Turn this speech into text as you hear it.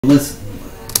Listen,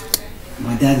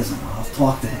 my dad doesn't know. I'll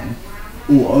talk to him.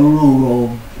 Oh, I don't know,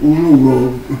 Rob. I don't know,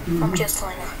 Rob. I'm just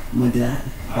learning. My dad,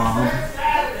 Bob.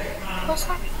 What's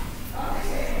that?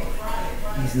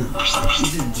 He's not.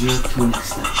 He's a jerk to an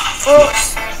extent.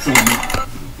 So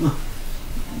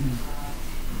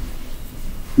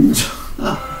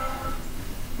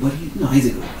what do you? No, he's a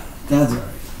good guy. Dad's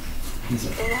alright. He's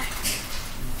alright.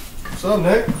 What's up,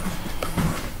 Nick?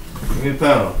 Give me a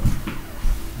pound.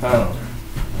 Pound.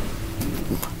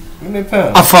 Give me a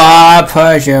pound. A far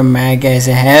pleasure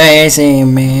magazine, hazy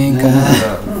man.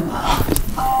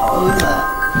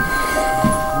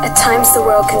 At times the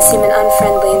world can seem an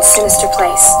unfriendly and sinister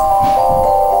place.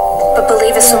 But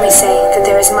believe us when we say that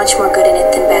there is much more good in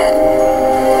it than bad.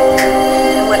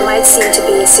 And what might seem to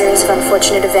be a series of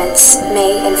unfortunate events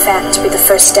may, in fact, be the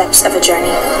first steps of a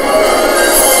journey.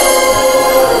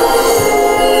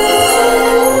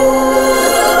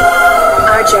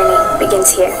 Our journey begins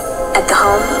here, at the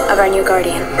home of our new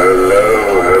guardian.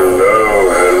 Hello, hello,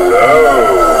 hello.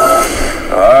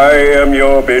 I am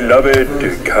your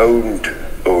beloved Count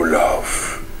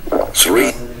Olaf.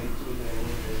 3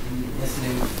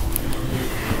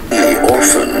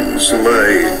 orphans,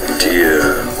 my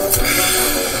dear.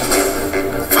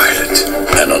 Violet,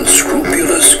 an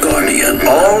unscrupulous guardian.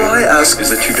 All I ask is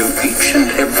that you do each and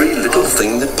every little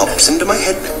thing that pops into my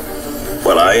head,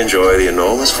 while I enjoy the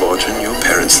enormous fortune your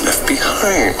parents left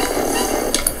behind.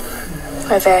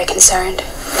 We're very concerned.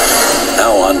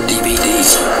 Now on DVD,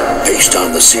 based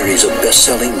on the series of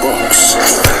best-selling books,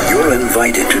 you're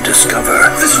invited to discover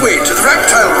This way to the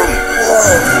reptile room.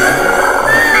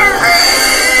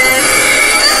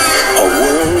 a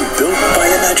world built by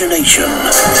imagination,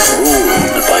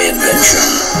 ruled by invention,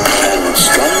 and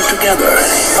strung together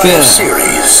by a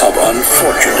series of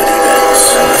unfortunate events.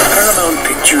 Paramount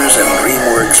Pictures and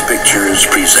DreamWorks Pictures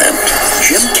present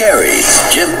Jim Carrey,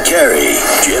 Jim Carrey,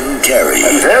 Jim Carrey.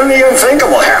 Then the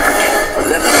unthinkable happened.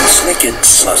 Lemon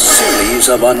Snicket's a series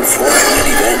of unfortunate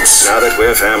events. Now that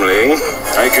we're family,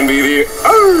 I can be the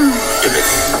ultimate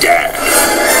dad.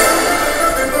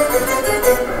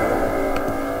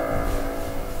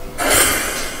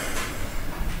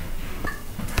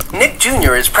 Nick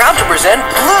Jr. is proud to present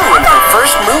Blue in her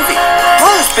first movie,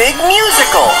 Blue's Big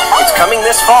Musical. It's coming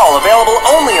this fall, available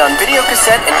only on video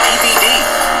cassette and DVD.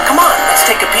 Come on, let's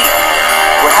take a peek.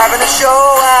 We're having a show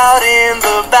out in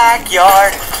the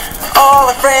backyard. All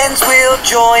our friends will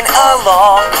join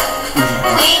along.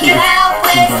 We can help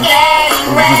with getting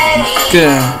ready.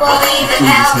 Good. We'll even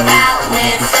help out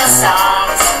with the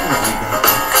songs.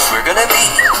 We're gonna be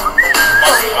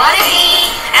But we want to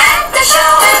be at the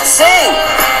show. sing,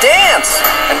 dance,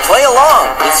 and play along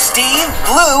with Steve,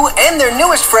 Blue, and their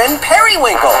newest friend,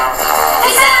 Periwinkle.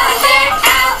 He's gotta get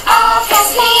out of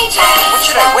his PJs. What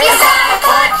should I wear? He's gotta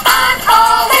put on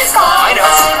all his clothes. I know.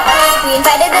 We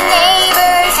invited the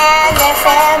neighbors and their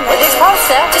families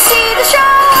to see the show.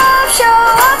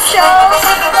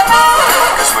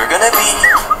 Because we're gonna be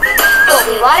But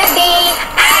we want to be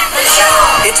at the show.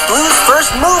 It's Blue's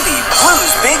first movie,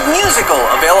 Blue's Big Musical,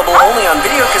 available only on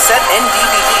video cassette and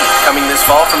DVD. Coming this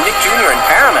fall from Nick Jr. and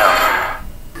Paramount.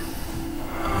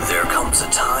 There comes a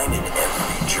time in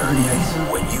every journey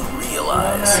when you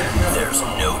realize there's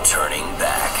no turning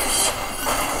back.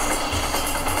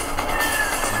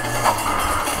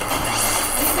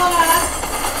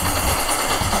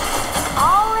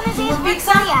 All in a day's work of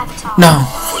the Avatar. No.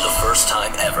 For the first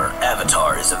time ever,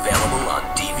 Avatar is available on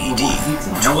DVD.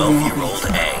 12-year-old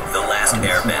Aang, the last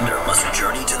airbender, must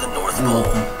journey to the North Pole,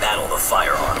 battle the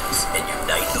Fire Armies, and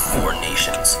unite the 4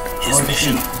 nations. His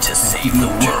mission, to save the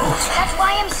world. That's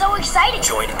why I'm so excited.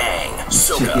 Join Aang,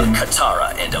 Sokka,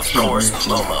 Katara, and of course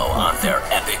Momo on their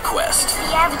epic quest.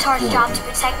 The Avatar's job to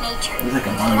protect nature. But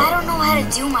I don't know how to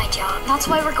do my job. That's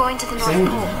why we're going to the North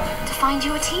Pole. To find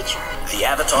you a teacher. The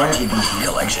Avatar DVD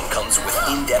collection comes with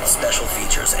in-depth special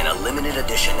features and a limited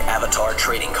edition Avatar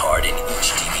trading card in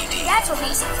each DVD. That's what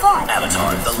makes it fun.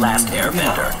 Avatar: The Last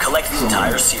Airbender. Collect the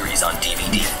entire series on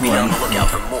DVD. Be on the lookout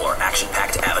for more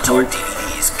action-packed Avatar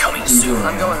DVDs coming soon.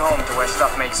 I'm going home to where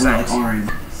stuff makes sense.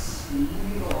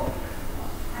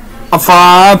 A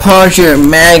far pleasure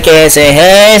magazine,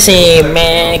 hazy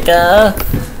man.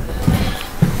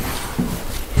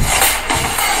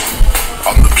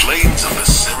 On the plains of the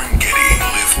Serengeti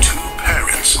live 2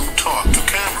 parents who talk to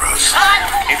cameras.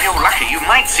 If you're lucky, you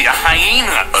might see a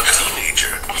hyena. A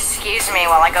teenager Excuse me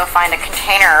while I go find a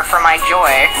container for my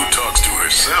joy. who talks to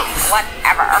herself.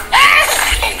 Whatever.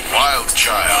 A wild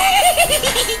child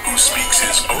who speaks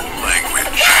his own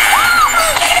language.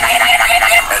 And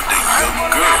a young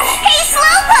girl Hey,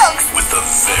 Slowpokes! with a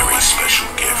very special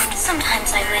gift.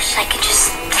 Sometimes I wish I could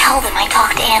just tell them I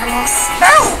talk to animals?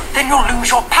 No! Then you'll lose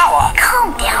your power.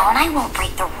 Calm down, I won't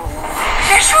break the rule.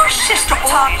 There's your sister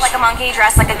Talk like a monkey,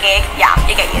 dress like a gig. Yeah,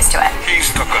 you get used to it. He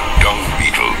stuck a dung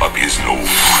beetle up his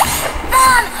nose.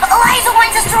 Mom, Eliza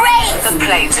wants us to race. The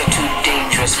planes are too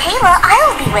dangerous. Kayla,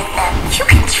 I'll be with them. You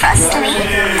can trust me.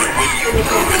 But when you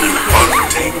live in an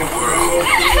untamed world,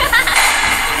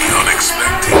 the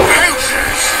unexpected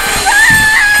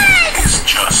is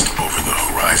just over the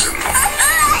horizon.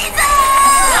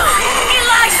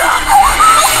 Eliza!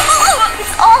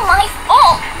 It's all my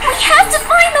fault. We have to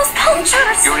find those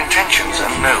poachers. Your intentions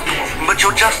are noble, but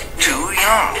you're just too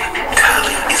young.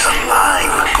 Tally is alive.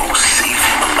 Go save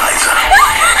him, Eliza.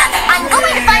 I'm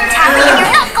going to find Tally and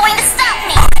you're not going to stop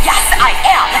me. Yes, I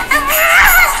am.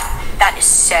 That is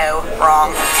so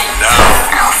wrong. Now,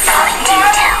 I'll find you,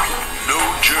 Tally. no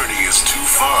journey is too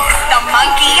far. The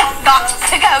monkey got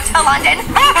to go to London.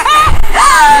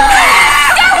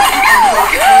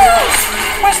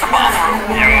 Where's the bomb?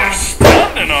 You're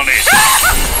standing on it.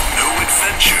 No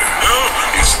adventure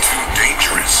is too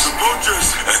dangerous. The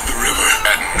poachers and the river,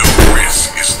 and no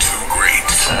risk is too great.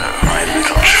 So, my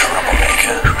little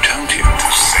troublemaker, who told you to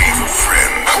save a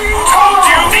friend? Who told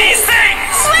you these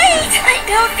things? Wait, I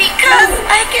don't because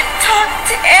I can talk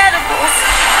to animals.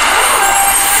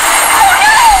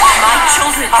 My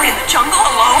children are in the jungle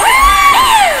alone?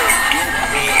 You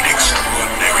need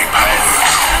extraordinary powers.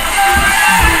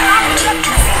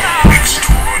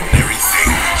 Extraordinary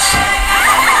things.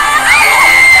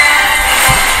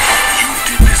 You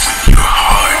did this with your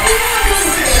heart. If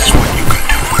this is what you can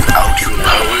do without your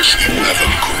powers, you have a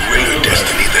greater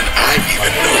destiny than I've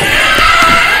even known.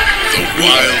 The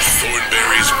Wild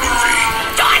Thornberrys movie.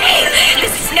 Donnie,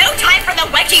 this is no time for the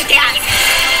wedgie dance.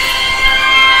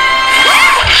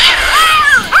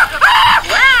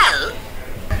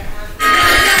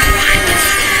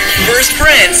 First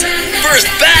friends, first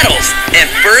battles, and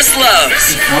first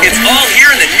loves. It's all here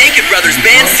in the Naked Brothers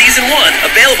Band Season 1,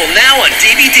 available now on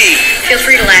DVD. Feel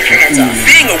free to laugh your heads off.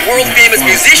 Being a world-famous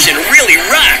musician really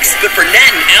rocks, but for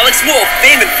Nat and Alex Wolf,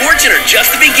 fame and fortune are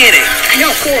just the beginning. I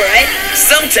know, cool, right?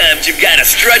 Sometimes you've got to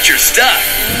strut your stuff.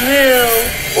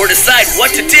 Or decide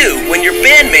what to do when your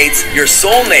bandmate's your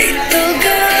soulmate.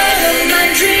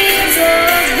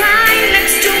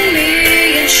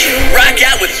 Rock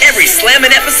out with every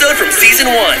Slammin' episode from Season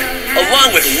 1,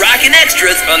 along with rockin'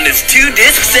 extras on this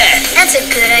 2-disc set. That's a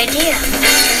good idea.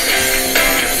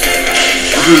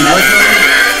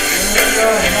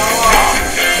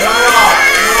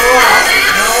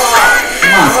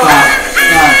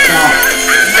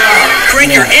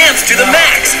 Crank your amps to the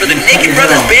max for the Naked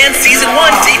Brothers Band Season 1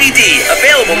 DVD,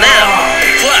 available now.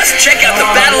 Plus, check out the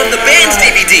Battle of the Bands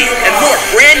DVD and more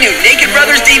brand new Naked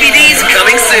Brothers DVDs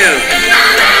coming soon.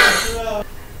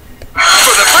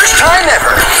 For the first time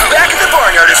ever, Back at the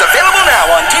Barnyard is available now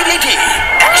on DVD.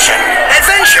 Action,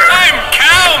 adventure, I'm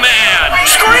Cowman.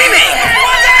 screaming,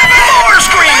 more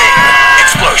screaming,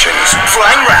 explosions,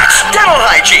 flying rats, dental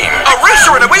hygiene, a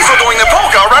racer and a weasel doing the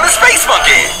polka around a space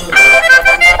monkey.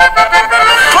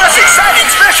 Plus exciting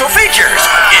special features.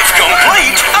 It's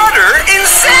complete, utter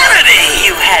insanity.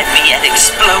 You had me at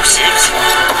explosives.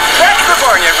 Back at the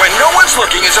Barnyard When No One's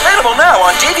Looking is available now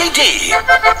on DVD.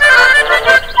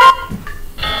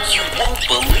 You won't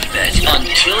believe it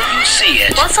until you see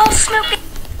it. What's all Snoopy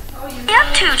up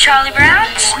to, Charlie Brown?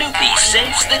 Snoopy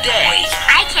saves the day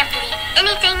I can't believe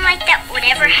anything like that would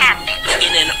ever happen.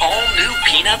 in an all-new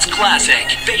Peanuts classic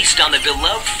based on the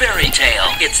beloved fairy tale.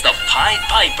 It's the Pied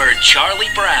Piper Charlie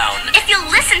Brown. If you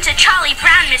listen to Charlie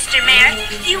Brown, Mr. Mayor,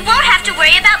 you won't have to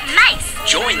worry about mice.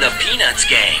 Join the Peanuts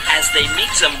gang as they meet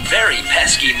some very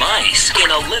pesky mice in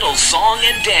a little song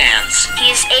and dance.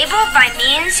 He is able by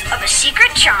means of a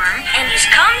secret charm, and he's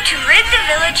come to rid the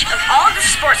village of all the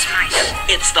sports mice.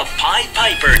 It's the Pied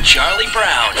Piper Charlie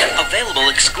Brown, available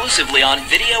exclusively on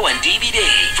video and DVD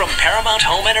from Paramount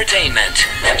Home Entertainment.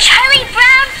 Charlie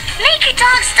Brown, make your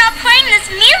dog stop playing this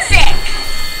music.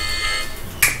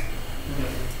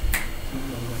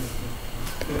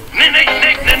 Nick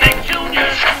Jr.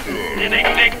 Nick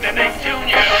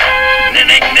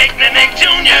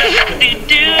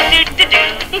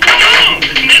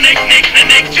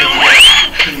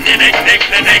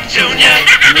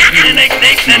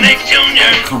Jr.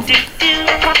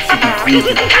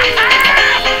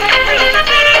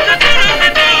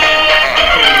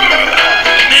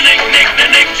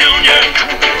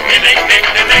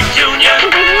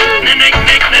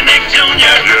 Nick Jr. Nick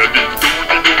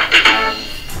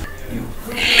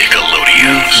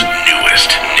Nickelodeon's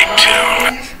newest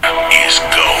Nicktoon is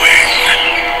going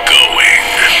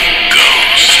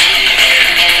ghost.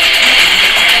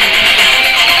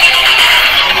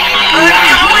 I'm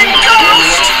going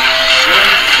ghost!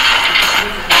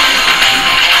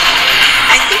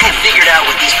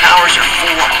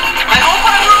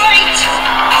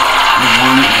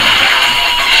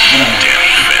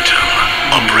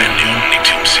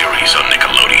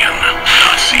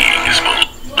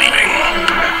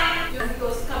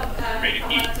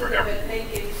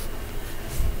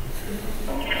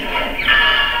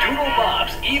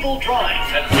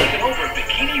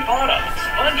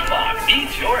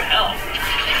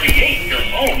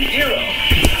 own hero.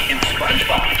 In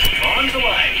SpongeBob Drawn to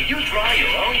Life, you draw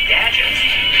your own gadgets,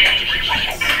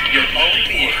 your own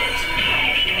vehicles,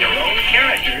 your own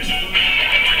characters, and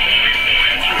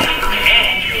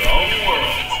your own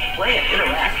world. Play and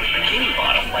interact with Bikini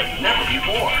Bottom like never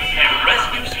before.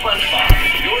 Rescue SpongeBob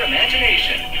with your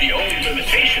imagination. The only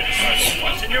limitations are the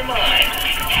ones in your mind.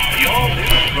 The all-new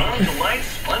Drawn to Life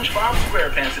SpongeBob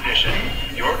SquarePants Edition.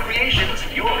 Your creations,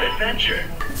 your adventure.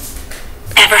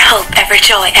 Ever hope, ever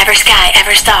joy, ever sky,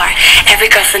 ever star. Every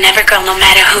girl's an ever girl, no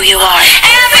matter who you are.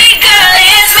 Every girl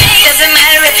is me. Doesn't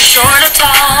matter if you're short or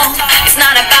tall. It's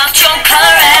not about your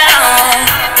color at all.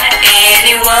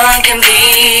 Anyone can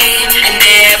be an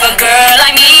ever girl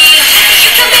like me.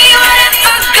 You can be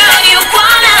whatever girl you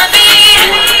wanna be.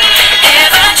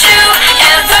 Ever true,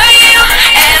 ever you,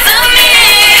 ever me.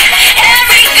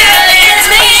 Every girl is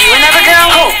me. You an ever girl?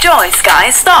 Hope, joy, sky,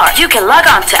 star. You can log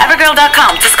on to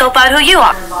evergirl.com to scope out who you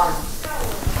are.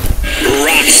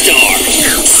 Rockstar,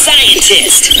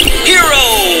 scientist, hero.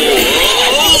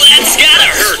 Oh, that's gotta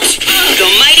hurt. The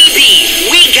Mighty Bee,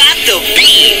 We Got the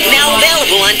Bee. Now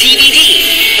available on DVD.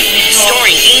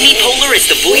 Starring Amy Poehler as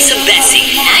the voice of Bessie.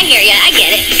 I hear ya, I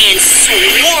get it. And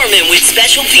swarming with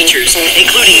special features,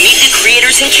 including meet the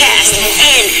creators and cast,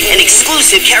 and an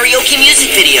exclusive karaoke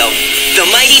music video. The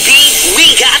Mighty Bee,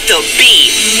 We Got the Bee.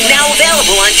 Now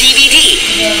available on DVD.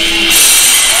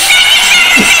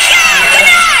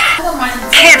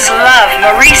 Kids love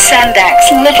Marie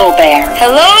Sendak's Little Bear.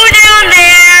 Hello down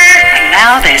there! And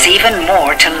now there's even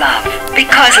more to love.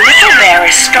 Because Little Bear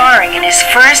is starring in his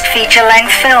first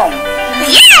feature-length film.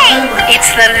 Yay!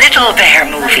 It's the Little Bear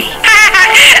movie.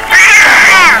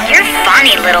 You're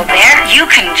funny, Little Bear. You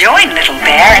can join Little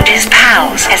Bear and his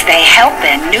pals as they help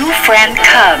their new friend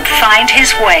Cub find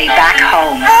his way back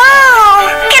home. Oh,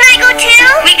 can I go too?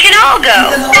 We can all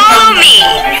go. Follow me.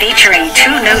 Featuring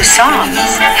 2 new songs.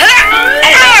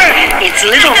 It's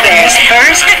Little Bear's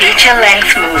first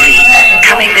feature-length movie.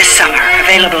 Coming this summer.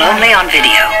 Available only on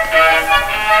video.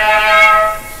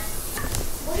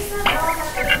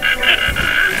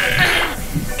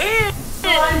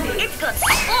 It's got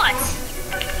spots.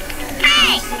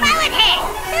 Hey, Mullet Head!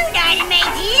 Who died and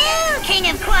made you king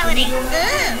of quality?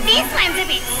 Ooh, this one's a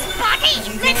bit spotty.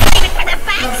 Let's leave it for the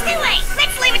bugs to eat.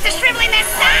 Let's leave it to shrivel in the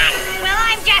sun. Well,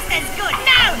 I'm just as good.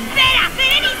 No, better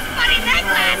than any spot in that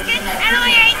basket. And I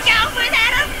ain't going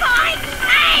without a fight.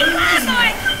 Hey, Clown Boy,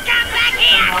 come back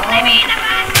here. Let me in the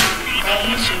basket.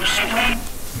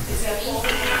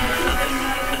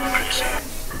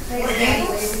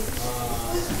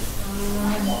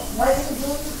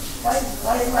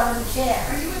 Why are you on the chair?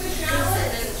 Are you in the shower? In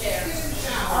the chair.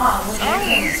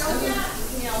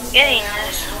 Getting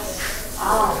this.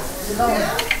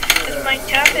 With my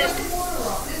toughest.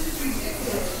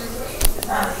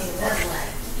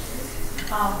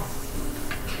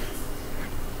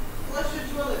 Flush your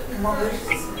toilet.